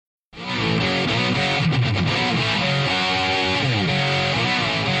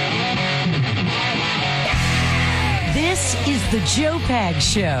Joe Pags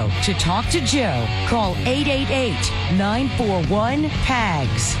Show. To talk to Joe, call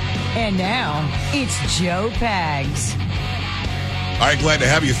 888-941-PAGS. And now, it's Joe Pags. All right, glad to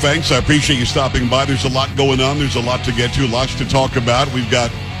have you. Thanks. I appreciate you stopping by. There's a lot going on. There's a lot to get to, lots to talk about. We've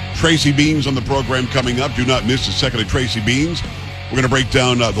got Tracy Beans on the program coming up. Do not miss a second of Tracy Beans. We're going to break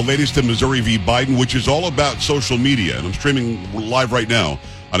down the latest in Missouri v. Biden, which is all about social media. And I'm streaming live right now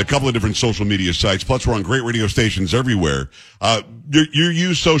on a couple of different social media sites. Plus, we're on great radio stations everywhere. You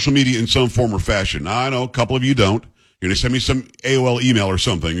use social media in some form or fashion. I know a couple of you don't. You're going to send me some AOL email or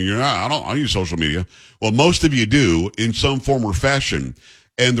something. And you're, I don't use social media. Well, most of you do in some form or fashion.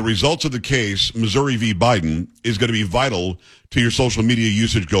 And the results of the case, Missouri v. Biden, is going to be vital to your social media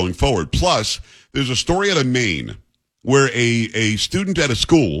usage going forward. Plus, there's a story out of Maine where a student at a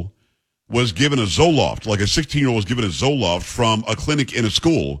school was given a Zoloft, like a 16-year-old was given a Zoloft from a clinic in a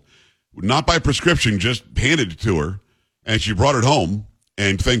school, not by prescription, just handed it to her, and she brought it home,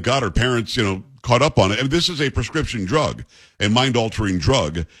 and thank God her parents, caught up on it. And this is a prescription drug, a mind-altering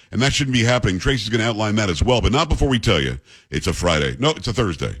drug, and that shouldn't be happening. Tracy's going to outline that as well, but not before we tell you it's a Friday. No, it's a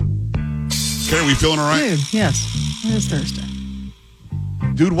Thursday. Carrie, we feeling all right? Dude, yes, it is Thursday.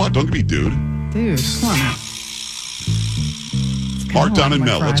 Dude, what? Don't be dude. Dude, come on now. Mark, Don, and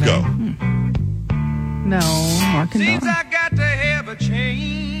Mel, Friday. let's go. No, Mark and Seems Don. I got to have a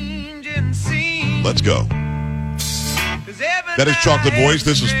change in scene. Let's go. That is Chocolate Boys.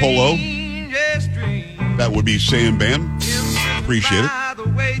 This is Polo. That would be Sam Bam. Appreciate it.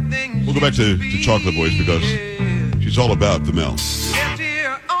 We'll go back to Chocolate Boys because she's all about the Mel. Gotta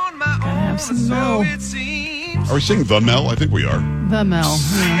have some Mel. Are we singing The Mel? I think we are. The Mel.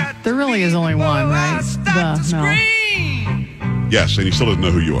 Yeah. There really is only one, right? The Mel. Yes, and he still doesn't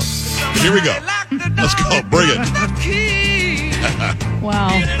know who you are. But here we go. Let's go. Bring it. Wow.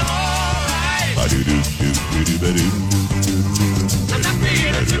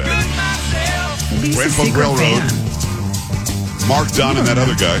 Grand Funk Railroad. Mark, Don, and that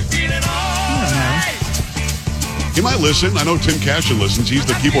other guy. He might listen. I know Tim Cashin listens. He's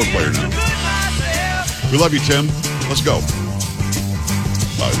the keyboard player now. We love you, Tim. Let's go.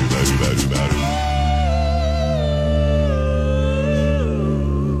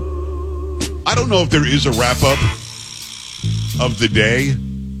 I don't know if there is a wrap-up of the day.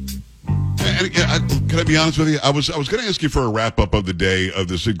 And can I be honest with you? I was going to ask you for a wrap-up of the day of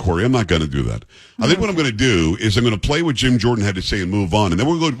this inquiry. I'm not going to do that. I think what I'm going to do is I'm going to play what Jim Jordan had to say and move on. And then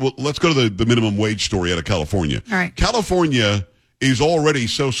let's go to the minimum wage story out of California. All right. California is already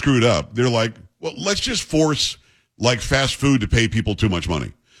so screwed up. They're like, well, let's just force fast food to pay people too much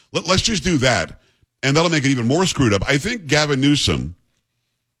money. Let's just do that. And that'll make it even more screwed up. I think Gavin Newsom,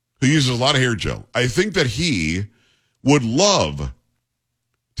 who uses a lot of hair gel, I think that he would love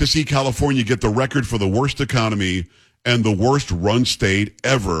to see California get the record for the worst economy and the worst run state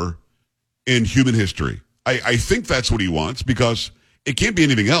ever in human history. I think that's what he wants because it can't be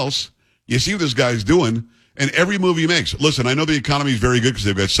anything else. You see what this guy's doing, and every move he makes. Listen, I know the economy is very good because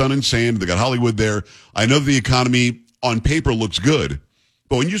they've got sun and sand. They've got Hollywood there. I know the economy on paper looks good,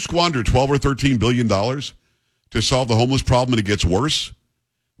 but when you squander $12 or $13 billion to solve the homeless problem and it gets worse,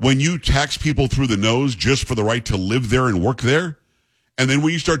 when you tax people through the nose just for the right to live there and work there, and then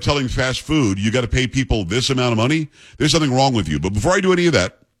when you start telling fast food, you got to pay people this amount of money, there's something wrong with you. But before I do any of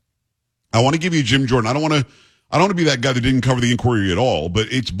that, I want to give you Jim Jordan. I don't want to be that guy that didn't cover the inquiry at all, but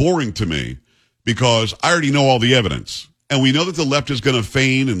it's boring to me because I already know all the evidence. And we know that the left is going to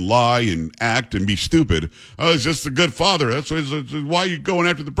feign and lie and act and be stupid. Oh, he's just a good father. That's why are you going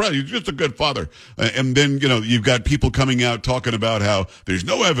after the president? He's just a good father. And then, you've got people coming out talking about how there's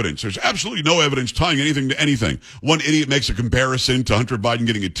no evidence. There's absolutely no evidence tying anything to anything. One idiot makes a comparison to Hunter Biden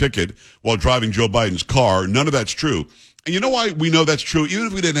getting a ticket while driving Joe Biden's car. None of that's true. And you know why we know that's true? Even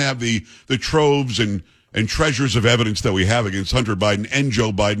if we didn't have the troves and treasures of evidence that we have against Hunter Biden and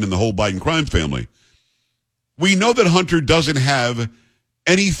Joe Biden and the whole Biden crime family. We know that Hunter doesn't have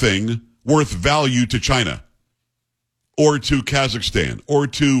anything worth value to China or to Kazakhstan or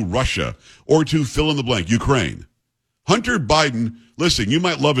to Russia or to fill in the blank, Ukraine. Hunter Biden, listen, you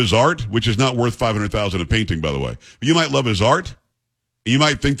might love his art, which is not worth $500,000 a painting, by the way. But you might love his art. You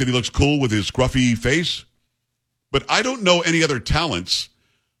might think that he looks cool with his scruffy face. But I don't know any other talents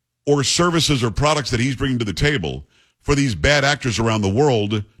or services or products that he's bringing to the table for these bad actors around the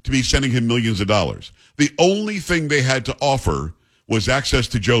world to be sending him millions of dollars. The only thing they had to offer was access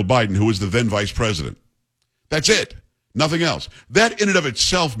to Joe Biden, who was the then vice president. That's it. Nothing else. That in and of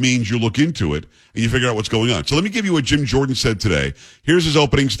itself means you look into it and you figure out what's going on. So let me give you what Jim Jordan said today. Here's his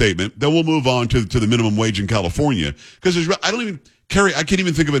opening statement. Then we'll move on to the minimum wage in California. Because Carrie, I can't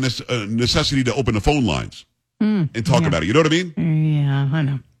even think of a necessity to open the phone lines. and talk about it. You know what I mean? Yeah, I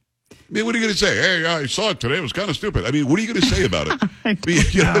know. I mean, what are you going to say? Hey, I saw it today. It was kind of stupid. I mean, what are you going to say about it? I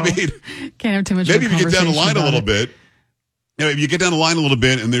You know what I mean? Can't have too much Maybe of a if you get down the conversation line a about little it. bit, if you get down the line a little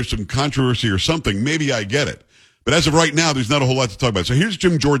bit and there's some controversy or something, maybe I get it. But as of right now, there's not a whole lot to talk about. So here's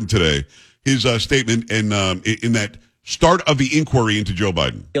Jim Jordan today, his statement in that start of the inquiry into Joe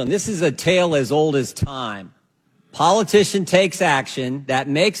Biden. And this is a tale as old as time. Politician takes action that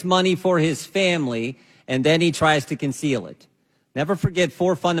makes money for his family, and then he tries to conceal it. Never forget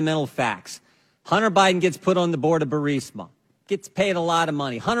 4 fundamental facts. Hunter Biden gets put on the board of Burisma, gets paid a lot of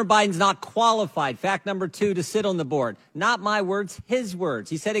money. Hunter Biden's not qualified, fact number 2, to sit on the board. Not my words, his words.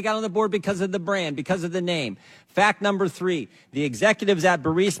 He said he got on the board because of the brand, because of the name. Fact number 3, the executives at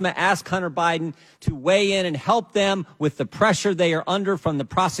Burisma asked Hunter Biden to weigh in and help them with the pressure they are under from the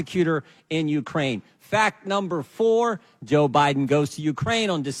prosecutor in Ukraine. Fact number 4, Joe Biden goes to Ukraine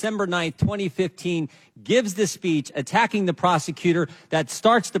on December 9th, 2015, gives the speech attacking the prosecutor that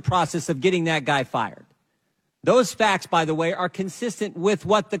starts the process of getting that guy fired. Those facts, by the way, are consistent with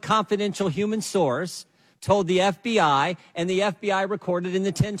what the confidential human source told the FBI, and the FBI recorded in the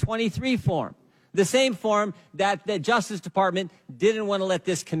 1023 form, the same form that the Justice Department didn't want to let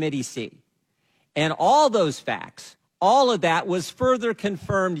this committee see. And all those facts, all of that was further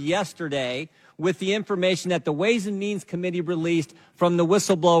confirmed yesterday with the information that the Ways and Means Committee released from the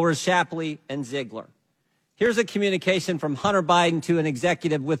whistleblowers Shapley and Ziegler. Here's a communication from Hunter Biden to an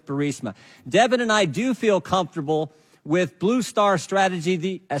executive with Burisma. Devin and I do feel comfortable with Blue Star strategies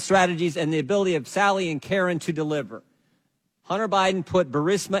and the ability of Sally and Karen to deliver. Hunter Biden put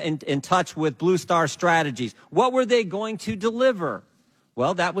Burisma in touch with Blue Star Strategies. What were they going to deliver?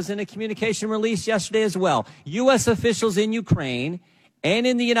 Well, that was in a communication release yesterday as well. U.S. officials in Ukraine and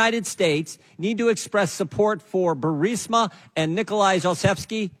in the United States need to express support for Burisma and Nikolai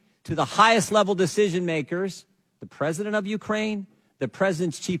Zlochevsky to the highest level decision makers, the president of Ukraine, the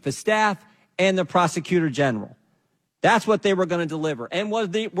president's chief of staff, and the prosecutor general. That's what they were going to deliver. And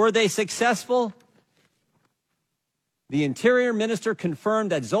were they successful? The interior minister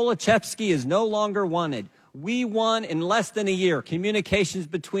confirmed that Zlochevsky is no longer wanted. We won in less than a year communications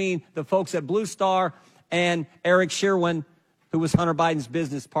between the folks at Blue Star and Eric Sherwin, who was Hunter Biden's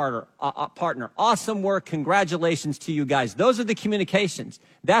business partner. Awesome work. Congratulations to you guys. Those are the communications.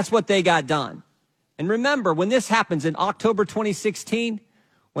 That's what they got done. And remember, when this happens in October 2016,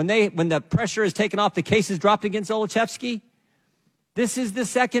 when the pressure is taken off, the case is dropped against Zlochevsky, this is the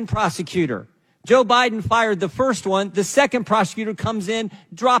second prosecutor. Joe Biden fired the first one. The second prosecutor comes in,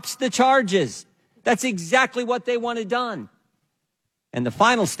 drops the charges. That's exactly what they wanted done. And the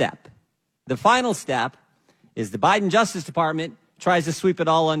final step is the Biden Justice Department tries to sweep it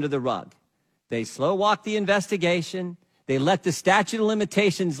all under the rug. They slow walk the investigation. They let the statute of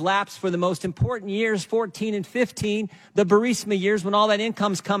limitations lapse for the most important years, 14 and 15, the Burisma years when all that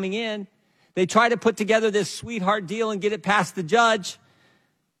income's coming in. They try to put together this sweetheart deal and get it past the judge.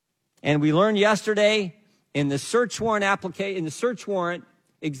 And we learned yesterday in the search warrant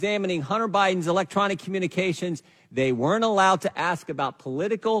examining Hunter Biden's electronic communications, they weren't allowed to ask about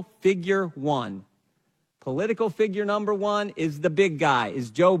political figure 1. Political figure number 1 is the big guy,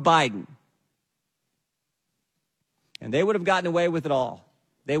 is Joe Biden. And they would have gotten away with it all.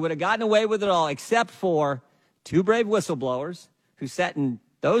 They would have gotten away with it all except for 2 brave whistleblowers who sat in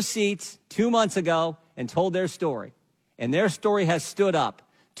those seats 2 months ago and told their story. And their story has stood up.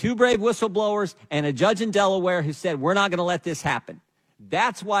 2 brave whistleblowers and a judge in Delaware who said, we're not going to let this happen.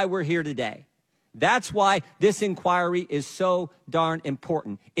 That's why we're here today. That's why this inquiry is so darn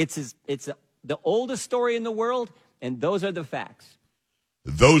important. It's the oldest story in the world, and those are the facts.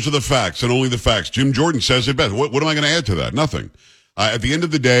 Those are the facts, and only the facts. Jim Jordan says it best. What am I going to add to that? Nothing. At the end of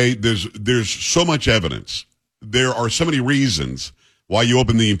the day, there's so much evidence. There are so many reasons why you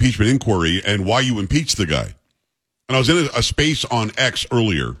open the impeachment inquiry and why you impeach the guy. And I was in a space on X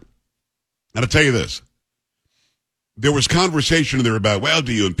earlier, and I'll tell you this. There was conversation there about, well,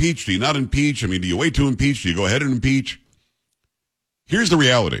 do you impeach? Do you not impeach? I mean, do you wait to impeach? Do you go ahead and impeach? Here's the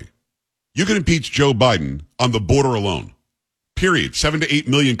reality. You can impeach Joe Biden on the border alone. Period. 7 to 8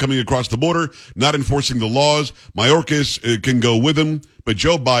 million coming across the border, not enforcing the laws. Mayorkas can go with him, but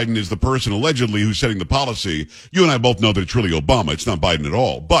Joe Biden is the person allegedly who's setting the policy. You and I both know that it's really Obama. It's not Biden at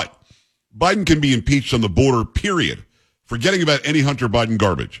all. But Biden can be impeached on the border, period. Forgetting about any Hunter Biden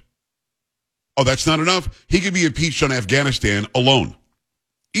garbage. Oh, that's not enough? He could be impeached on Afghanistan alone.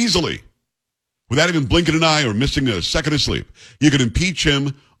 Easily. Without even blinking an eye or missing a second of sleep. You could impeach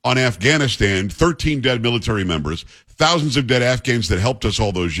him on Afghanistan, 13 dead military members, thousands of dead Afghans that helped us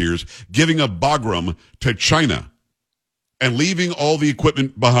all those years, giving up Bagram to China and leaving all the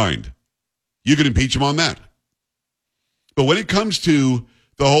equipment behind. You could impeach him on that. But when it comes to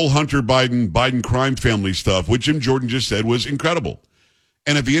the whole Hunter Biden crime family stuff, what Jim Jordan just said was incredible.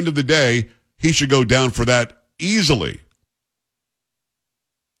 And at the end of the day, he should go down for that easily.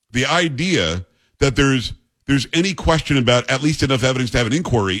 The idea that there's any question about at least enough evidence to have an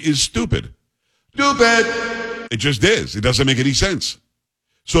inquiry is stupid. Stupid! It just is. It doesn't make any sense.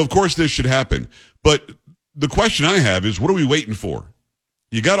 So, of course, this should happen. But the question I have is, what are we waiting for?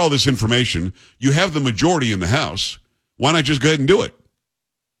 You got all this information. You have the majority in the House. Why not just go ahead and do it?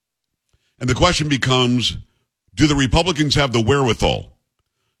 And the question becomes, do the Republicans have the wherewithal?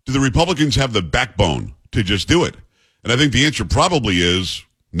 Do the Republicans have the backbone to just do it? And I think the answer probably is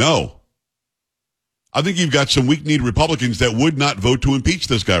no. I think you've got some weak-kneed Republicans that would not vote to impeach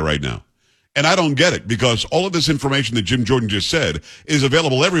this guy right now. And I don't get it, because all of this information that Jim Jordan just said is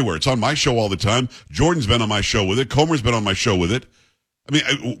available everywhere. It's on my show all the time. Jordan's been on my show with it. Comer's been on my show with it. I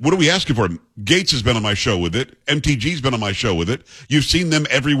mean, what are we asking for? Gates has been on my show with it. MTG's been on my show with it. You've seen them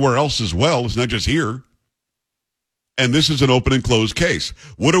everywhere else as well. It's not just here. And this is an open and closed case.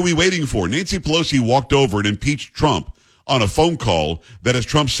 What are we waiting for? Nancy Pelosi walked over and impeached Trump on a phone call that, as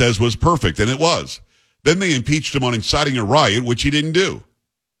Trump says, was perfect, and it was. Then they impeached him on inciting a riot, which he didn't do.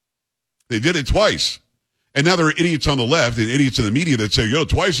 They did it twice. And now there are idiots on the left and idiots in the media that say,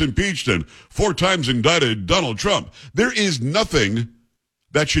 twice impeached and 4 times indicted Donald Trump. There is nothing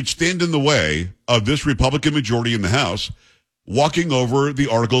that should stand in the way of this Republican majority in the House walking over the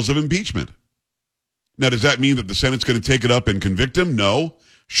articles of impeachment. Now, does that mean that the Senate's going to take it up and convict him? No.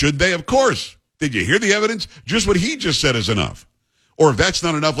 Should they? Of course. Did you hear the evidence? Just what he just said is enough. Or if that's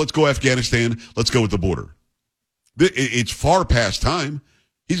not enough, let's go Afghanistan. Let's go with the border. It's far past time.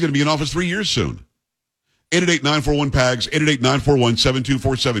 He's going to be in office 3 years soon. 888-941-PAGS,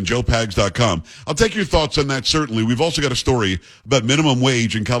 888-941-7247, joepags.com. I'll take your thoughts on that, certainly. We've also got a story about minimum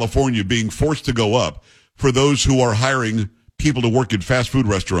wage in California being forced to go up for those who are hiring people to work in fast food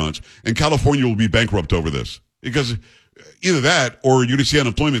restaurants. And California will be bankrupt over this. Because either that or you're going to see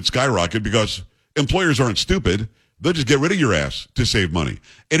unemployment skyrocket because employers aren't stupid. They'll just get rid of your ass to save money.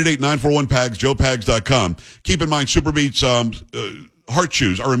 888-941-PAGS, joepags.com. Keep in mind, Superbeats heart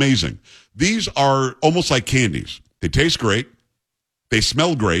chews are amazing. These are almost like candies. They taste great. They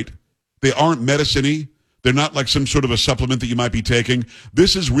smell great. They aren't medicine-y. They're not like some sort of a supplement that you might be taking.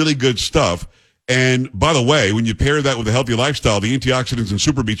 This is really good stuff. And by the way, when you pair that with a healthy lifestyle, the antioxidants in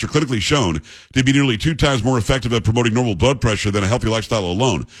Superbeats are clinically shown to be nearly 2 times more effective at promoting normal blood pressure than a healthy lifestyle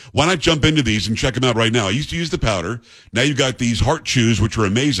alone. Why not jump into these and check them out right now? I used to use the powder. Now you've got these heart chews, which are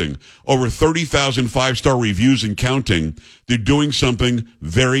amazing. Over 30,000 5-star reviews and counting. They're doing something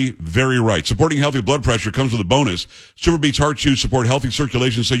very, very right. Supporting healthy blood pressure comes with a bonus. Superbeats heart chews support healthy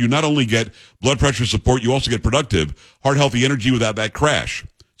circulation, so you not only get blood pressure support, you also get productive, heart-healthy energy without that crash.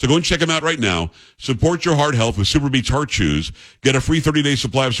 So go and check them out right now. Support your heart health with Superbeats Heart Chews. Get a free 30-day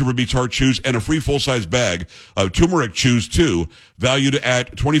supply of Superbeats Heart Chews and a free full-size bag of turmeric chews, too, valued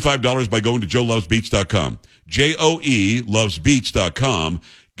at $25 by going to joelovesbeats.com. JOE-lovesbeats.com.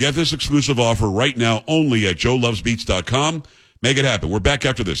 Get this exclusive offer right now only at joelovesbeats.com. Make it happen. We're back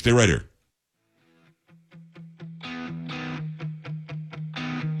after this. Stay right here.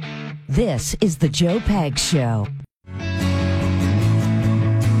 This is the Joe Pags Show.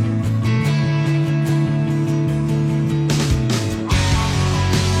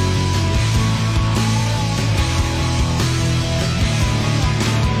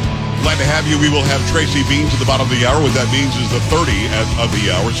 Glad to have you. We will have Tracy Beans at the bottom of the hour. What that means is the 30 of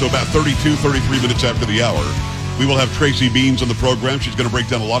the hour, so about 32, 33 minutes after the hour. We will have Tracy Beans on the program. She's going to break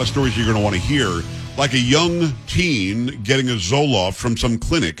down a lot of stories you're going to want to hear, like a young teen getting a Zoloft from some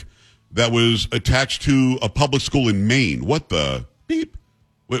clinic that was attached to a public school in Maine. What the beep?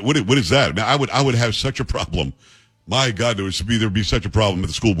 What is that? I would have such a problem. My God, there'd be such a problem at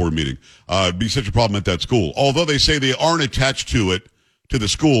the school board meeting. It'd be such a problem at that school. Although they say they aren't attached to the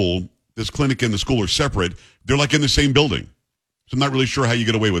school, this clinic and the school are separate. They're like in the same building. So I'm not really sure how you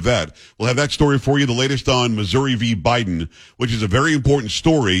get away with that. We'll have that story for you, the latest on Missouri v. Biden, which is a very important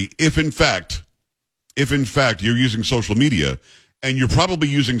story if in fact you're using social media, and you're probably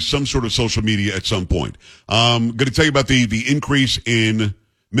using some sort of social media at some point. I'm going to tell you about the increase in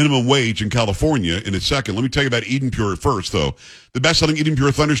minimum wage in California in a second. Let me tell you about Eden Pure first, though. The best-selling Eden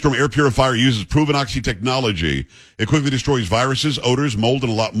Pure Thunderstorm air purifier uses proven oxy technology. It quickly destroys viruses, odors, mold,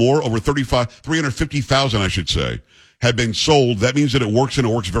 and a lot more. Over 350,000, I should say, have been sold. That means that it works, and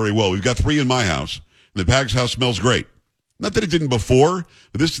it works very well. We've got 3 in my house. The Pags house smells great. Not that it didn't before,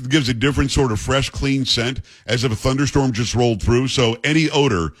 but this gives a different sort of fresh, clean scent, as if a thunderstorm just rolled through. So any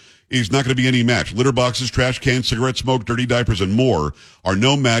odor is not going to be any match. Litter boxes, trash cans, cigarette smoke, dirty diapers, and more are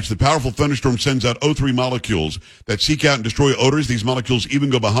no match. The powerful thunderstorm sends out O3 molecules that seek out and destroy odors. These molecules even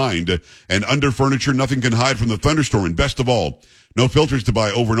go behind and under furniture. Nothing can hide from the thunderstorm. And best of all, no filters to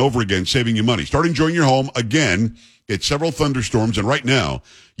buy over and over again, saving you money. Start enjoying your home again. Get several thunderstorms, and right now,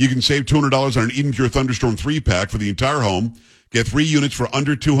 you can save $200 on an Eden Pure Thunderstorm 3-pack for the entire home. Get 3 units for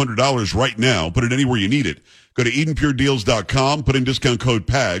under $200 right now. Put it anywhere you need it. Go to EdenPureDeals.com. Put in discount code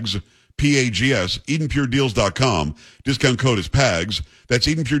PAGS, P-A-G-S, EdenPureDeals.com. Discount code is PAGS. That's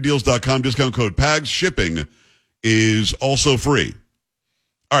EdenPureDeals.com. Discount code PAGS. Shipping is also free.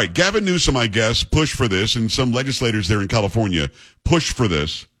 All right, Gavin Newsom, I guess, pushed for this, and some legislators there in California pushed for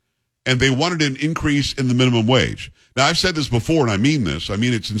this, and they wanted an increase in the minimum wage. Now, I've said this before, and I mean this. I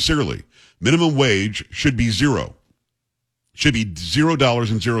mean it sincerely. Minimum wage should be zero. Should be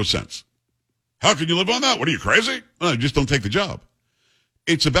 $0.00. How can you live on that? What are you, crazy? No, just don't take the job.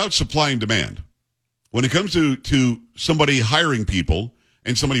 It's about supply and demand. When it comes to somebody hiring people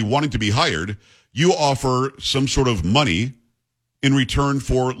and somebody wanting to be hired, you offer some sort of money in return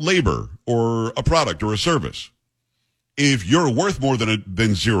for labor or a product or a service. If you're worth more than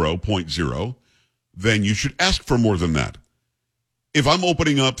 0.0, then you should ask for more than that. If I'm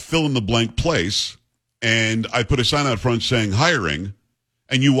opening up fill in the blank place and I put a sign out front saying hiring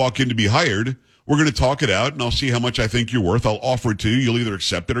and you walk in to be hired, we're going to talk it out and I'll see how much I think you're worth. I'll offer it to you. You'll either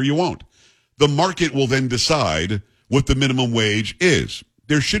accept it or you won't. The market will then decide what the minimum wage is.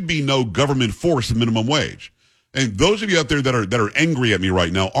 There should be no government forced minimum wage. And those of you out there that are angry at me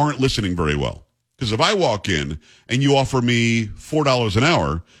right now aren't listening very well. Because if I walk in and you offer me $4 an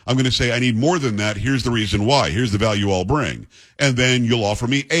hour, I'm going to say, I need more than that. Here's the reason why. Here's the value I'll bring. And then you'll offer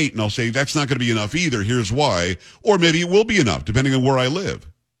me $8, and I'll say, that's not going to be enough either. Here's why. Or maybe it will be enough, depending on where I live.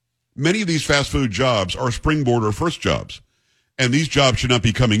 Many of these fast food jobs are springboard or first jobs. And these jobs should not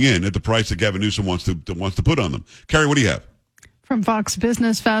be coming in at the price that Gavin Newsom wants to put on them. Carrie, what do you have? From Fox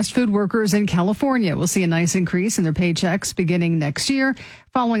Business, fast food workers in California will see a nice increase in their paychecks beginning next year,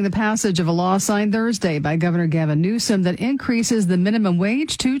 following the passage of a law signed Thursday by Governor Gavin Newsom that increases the minimum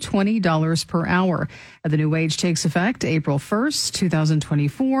wage to $20 per hour. The new wage takes effect April 1st,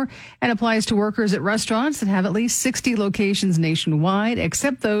 2024, and applies to workers at restaurants that have at least 60 locations nationwide,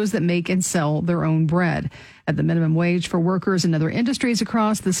 except those that make and sell their own bread. The minimum wage for workers in other industries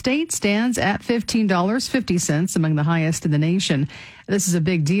across the state stands at $15.50, among the highest in the nation. This is a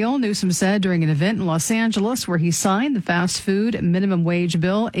big deal, Newsom said during an event in Los Angeles where he signed the fast food minimum wage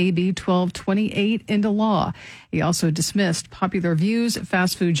bill, AB 1228, into law. He also dismissed popular views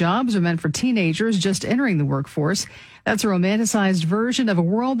fast food jobs are meant for teenagers just entering the workforce. That's a romanticized version of a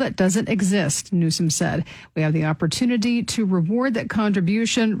world that doesn't exist, Newsom said. We have the opportunity to reward that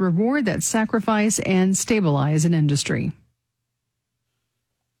contribution, reward that sacrifice, and stabilize an industry.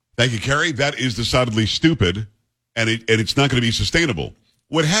 Thank you, Carrie. That is decidedly stupid, and it's not going to be sustainable.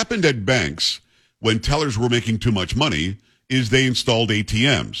 What happened at banks when tellers were making too much money is they installed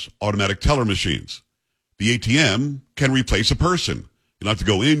ATMs, automatic teller machines. The ATM can replace a person. You don't have to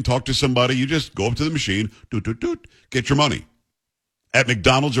go in, talk to somebody. You just go up to the machine, get your money. At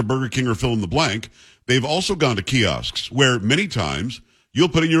McDonald's or Burger King or fill in the blank, they've also gone to kiosks where many times you'll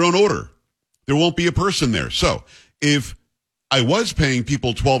put in your own order. There won't be a person there. So if I was paying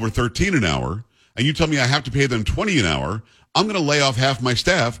people $12 or $13 an hour and you tell me I have to pay them $20 an hour, I'm going to lay off half my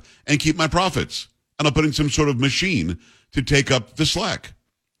staff and keep my profits. And I'll put in some sort of machine to take up the slack.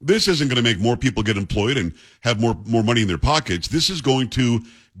 This isn't going to make more people get employed and have more money in their pockets. This is going to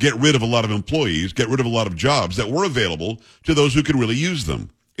get rid of a lot of employees, get rid of a lot of jobs that were available to those who could really use them.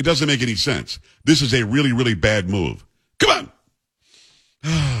 It doesn't make any sense. This is a really, really bad move. Come on.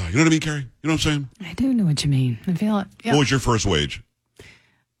 You know what I mean, Carrie? You know what I'm saying? I do know what you mean. I feel it. Yep. What was your first wage?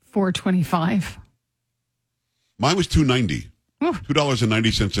 $4.25. Mine was $2.90.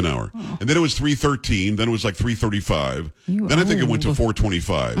 $2.90 an hour. Oh. And then it was $3.13. Then it was like $3.35. Then I think it went to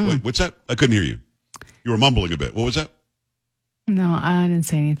 $4.25. What's that? I couldn't hear you. You were mumbling a bit. What was that? No, I didn't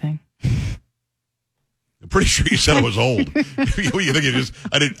say anything. I'm pretty sure you said I was old. You think you just?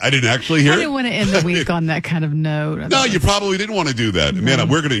 I didn't actually hear it. I didn't want to end the week on that kind of note. No, you probably didn't want to do that. No. Man,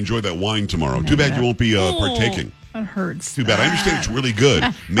 we're going to enjoy that wine tomorrow. Too bad you won't be partaking. That hurts. Too bad. I understand it's really good.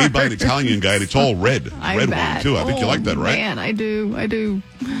 Made by an Italian guy, and it's all red. Red wine, too. I think you like that, right? Man, I do.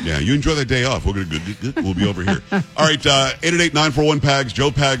 Yeah, you enjoy that day off. We'll be over here. All right, 888-941-PAGS,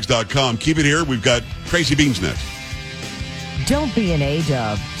 joepags.com. Keep it here. We've got Tracy Beans next. Don't be an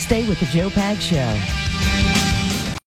A-dub. Stay with the Joe Pags Show.